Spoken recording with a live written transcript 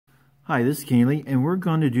Hi, this is Kaylee, and we're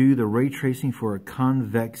going to do the ray tracing for a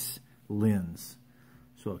convex lens.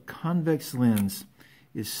 So a convex lens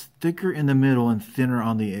is thicker in the middle and thinner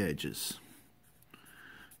on the edges.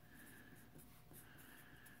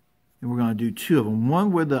 And we're going to do two of them.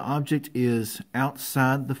 One where the object is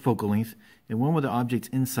outside the focal length, and one where the object's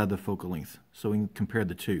inside the focal length. So we can compare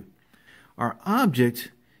the two. Our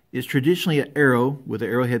object is traditionally an arrow with the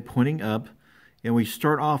arrowhead pointing up, and we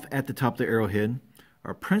start off at the top of the arrowhead.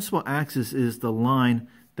 Our principal axis is the line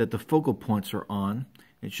that the focal points are on.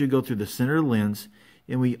 It should go through the center of the lens,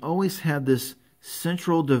 and we always have this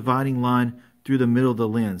central dividing line through the middle of the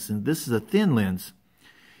lens. And this is a thin lens,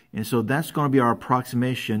 and so that's going to be our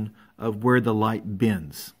approximation of where the light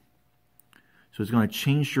bends. So it's going to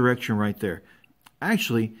change direction right there.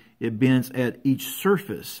 Actually, it bends at each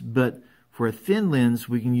surface, but for a thin lens,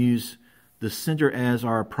 we can use the center as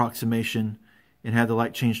our approximation and have the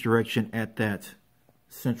light change direction at that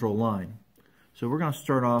central line. So we're going to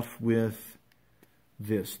start off with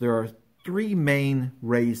this. There are three main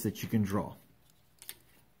rays that you can draw.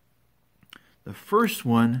 The first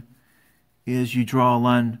one is you draw a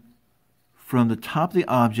line from the top of the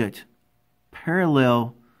object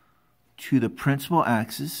parallel to the principal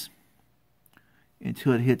axis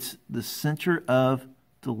until it hits the center of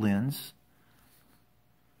the lens,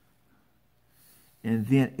 and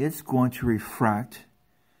then it's going to refract.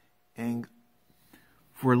 And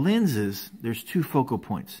for lenses, there's two focal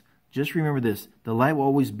points. Just remember this, the light will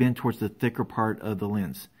always bend towards the thicker part of the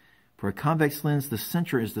lens. For a convex lens, the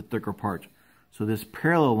center is the thicker part. So this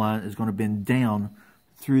parallel line is going to bend down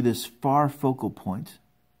through this far focal point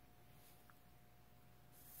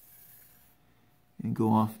and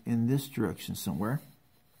go off in this direction somewhere.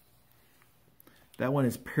 That one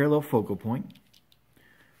is parallel focal point.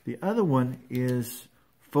 The other one is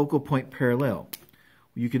focal point parallel.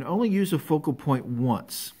 You can only use a focal point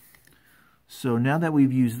once. So now that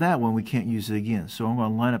we've used that one, we can't use it again. So I'm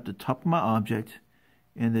going to line up the top of my object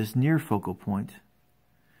and this near focal point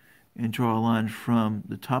and draw a line from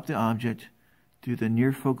the top of the object through the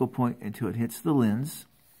near focal point until it hits the lens.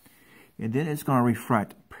 And then it's going to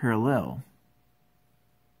refract parallel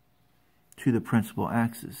to the principal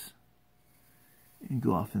axis and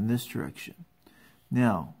go off in this direction.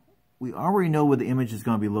 Now, we already know where the image is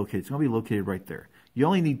going to be located. It's going to be located right there. You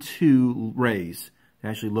only need two rays to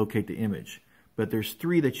actually locate the image, but there's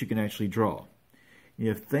three that you can actually draw.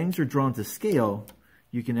 If things are drawn to scale,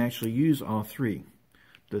 you can actually use all three.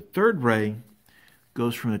 The third ray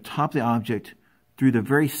goes from the top of the object through the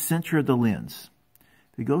very center of the lens.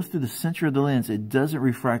 If it goes through the center of the lens, it doesn't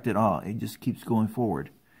refract at all. It just keeps going forward.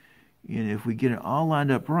 And if we get it all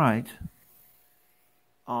lined up right,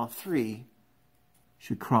 all three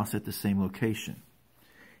should cross at the same location.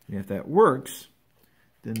 And if that works,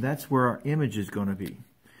 then that's where our image is going to be.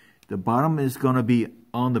 The bottom is going to be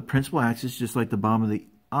on the principal axis, just like the bottom of the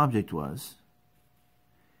object was.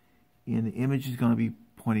 And the image is going to be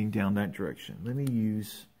pointing down that direction. Let me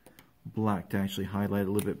use black to actually highlight it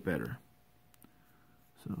a little bit better.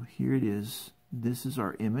 So here it is. This is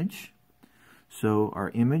our image. So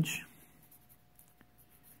our image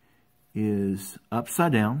is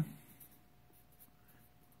upside down.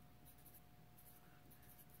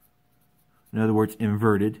 In other words,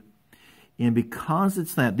 inverted. And because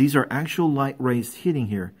it's that, these are actual light rays hitting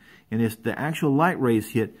here. And if the actual light rays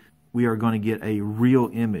hit, we are going to get a real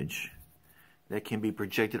image that can be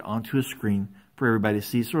projected onto a screen for everybody to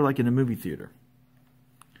see, sort of like in a movie theater.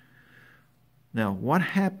 Now, what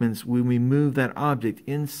happens when we move that object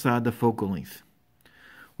inside the focal length?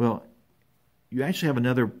 Well, you actually have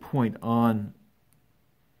another point on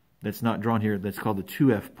that's not drawn here that's called the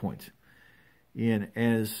 2F point. And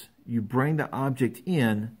as you bring the object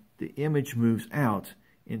in, the image moves out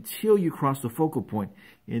until you cross the focal point,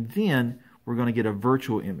 and then we're going to get a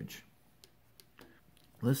virtual image.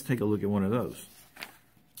 Let's take a look at one of those.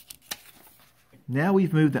 Now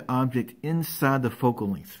we've moved the object inside the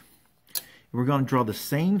focal length. We're going to draw the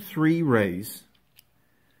same three rays,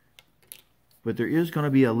 but there is going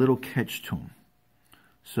to be a little catch to them.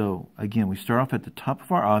 So again, we start off at the top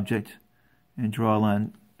of our object and draw a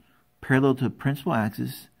line parallel to the principal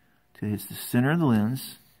axis till it hits the center of the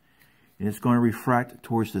lens. And it's going to refract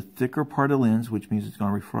towards the thicker part of the lens, which means it's going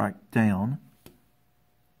to refract down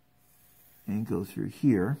and go through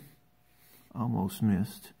here. Almost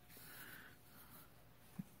missed.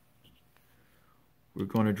 We're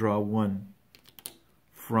going to draw one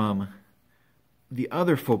from the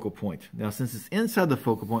other focal point. Now, since it's inside the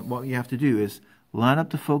focal point, what you have to do is line up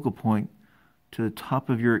the focal point to the top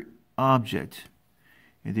of your object.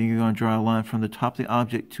 And then you're going to draw a line from the top of the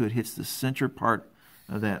object till it hits the center part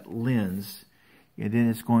of that lens. and then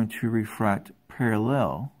it's going to refract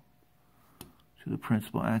parallel to the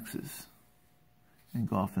principal axis and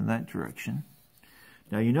go off in that direction.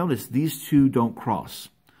 Now you notice these two don't cross.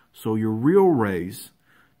 So your real rays,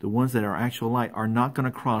 the ones that are actual light, are not going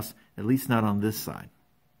to cross, at least not on this side.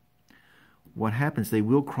 What happens, they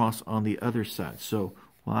will cross on the other side. So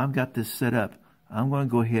while I've got this set up, I'm going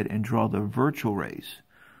to go ahead and draw the virtual rays.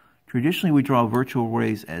 Traditionally, we draw virtual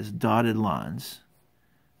rays as dotted lines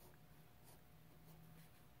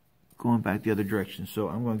going back the other direction. So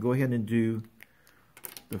I'm going to go ahead and do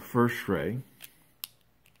the first ray.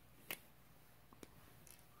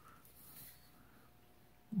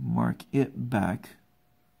 Mark it back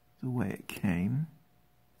the way it came.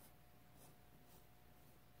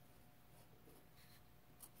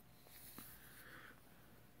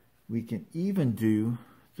 We can even do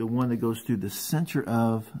the one that goes through the center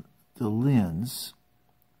of the lens.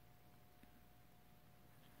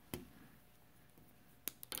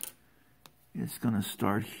 It's going to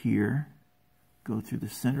start here, go through the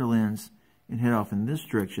center lens, and head off in this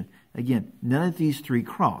direction. Again, none of these three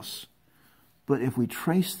cross. But if we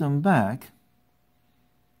trace them back,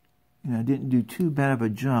 and I didn't do too bad of a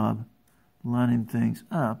job lining things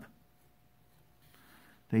up,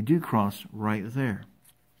 they do cross right there.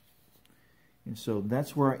 And so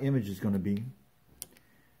that's where our image is going to be.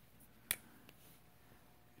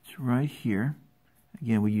 It's right here.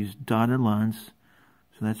 Again, we use dotted lines,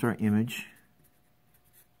 so that's our image.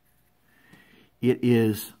 It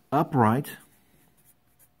is upright.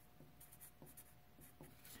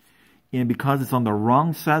 And because it's on the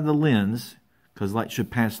wrong side of the lens, because light should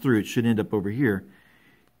pass through, it should end up over here.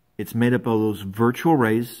 It's made up of those virtual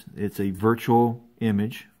rays. It's a virtual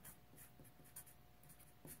image.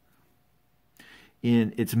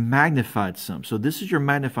 And it's magnified some. So this is your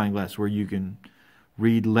magnifying glass where you can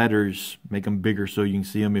read letters, make them bigger so you can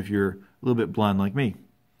see them if you're a little bit blind like me.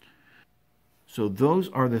 So those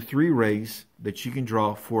are the three rays that you can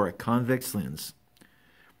draw for a convex lens.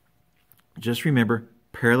 Just remember,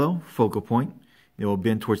 parallel focal point. It will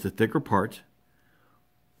bend towards the thicker part.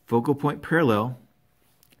 Focal point parallel,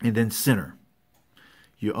 and then center.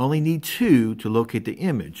 You only need two to locate the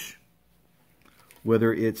image,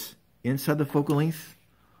 whether it's inside the focal length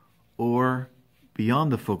or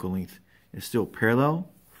beyond the focal length. It's still parallel,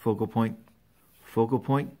 focal point,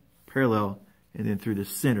 parallel, and then through the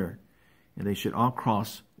center. And they should all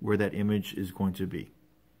cross where that image is going to be.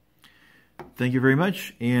 Thank you very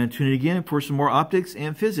much, and tune in again for some more optics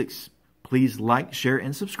and physics. Please like, share,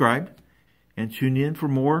 and subscribe, and tune in for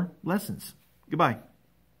more lessons. Goodbye.